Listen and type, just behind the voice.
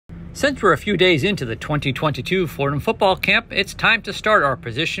Since we're a few days into the 2022 Fordham football camp, it's time to start our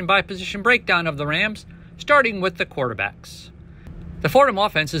position-by-position breakdown of the Rams, starting with the quarterbacks. The Fordham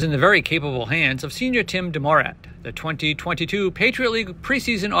offense is in the very capable hands of senior Tim DeMorat, the 2022 Patriot League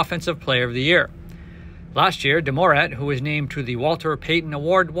preseason Offensive Player of the Year. Last year, DeMorat, who was named to the Walter Payton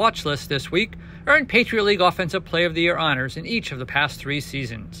Award watch list this week, earned Patriot League Offensive Player of the Year honors in each of the past 3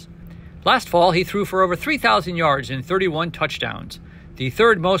 seasons. Last fall, he threw for over 3,000 yards and 31 touchdowns, the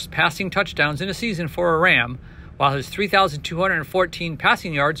third most passing touchdowns in a season for a Ram, while his 3,214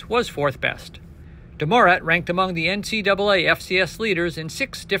 passing yards was fourth best. DeMorat ranked among the NCAA FCS leaders in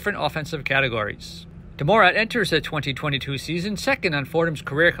 6 different offensive categories. DeMorat enters the 2022 season second on Fordham's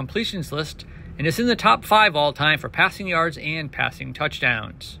career completions list and is in the top 5 all-time for passing yards and passing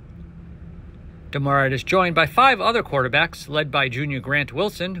touchdowns. DeMorat is joined by 5 other quarterbacks, led by junior Grant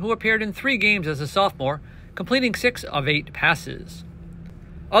Wilson, who appeared in 3 games as a sophomore, completing 6 of 8 passes.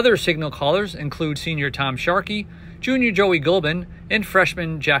 Other signal callers include senior Tom Sharkey, junior Joey Gulbin, and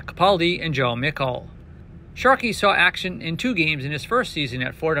freshman Jack Capaldi and Joe Mickle. Sharkey saw action in 2 games in his first season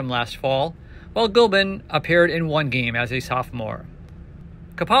at Fordham last fall, while Gulbin appeared in 1 game as a sophomore.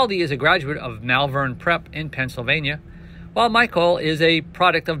 Capaldi is a graduate of Malvern Prep in Pennsylvania, while Michael is a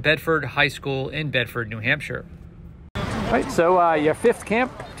product of Bedford High School in Bedford, New Hampshire. All right, so your 5th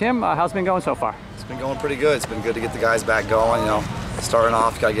camp, Tim, how's it been going so far? It's been going pretty good. It's been good to get the guys back going. Starting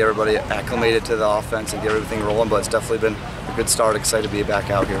off, got to get everybody acclimated to the offense and get everything rolling, but it's definitely been a good start. Excited to be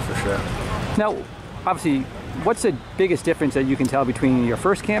back out here for sure. Now, obviously, what's the biggest difference that you can tell between your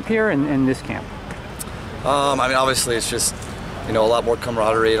first camp here and this camp? Obviously, it's just, a lot more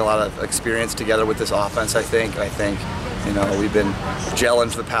camaraderie and a lot of experience together with this offense, I think, we've been gelling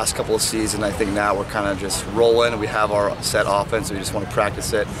for the past couple of seasons. I think now we're kind of just rolling. We have our set offense. We just want to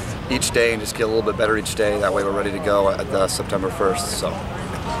practice it each day and just get a little bit better each day. That way we're ready to go at the September 1st. So,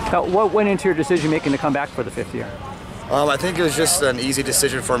 now, what went into your decision making to come back for the 5th year? I think it was just an easy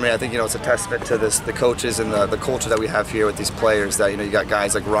decision for me. I think it's a testament to the coaches and the culture that we have here with these players. That you got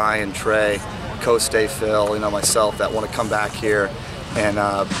guys like Ryan, Trey, Coste, Phil, myself that want to come back here and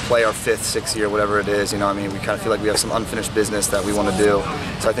play our 5th, 6th year, whatever it is. We kind of feel like we have some unfinished business that we want to do.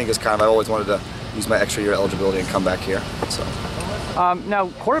 So I think it's I always wanted to use my extra year eligibility and come back here. So. Now,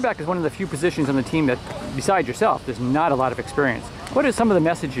 quarterback is one of the few positions on the team that, besides yourself, there's not a lot of experience. What are some of the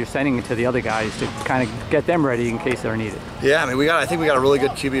messages you're sending to the other guys to kind of get them ready in case they're needed? Yeah, I think we got a really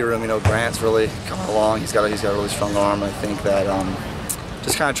good QB room. Grant's really come along. He's got a really strong arm. I think that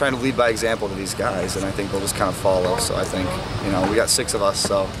just kind of trying to lead by example to these guys, and I think they'll just kind of follow. So I think we got 6 of us,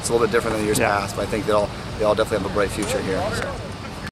 so it's a little bit different than years past, but I think they all definitely have a bright future here. So.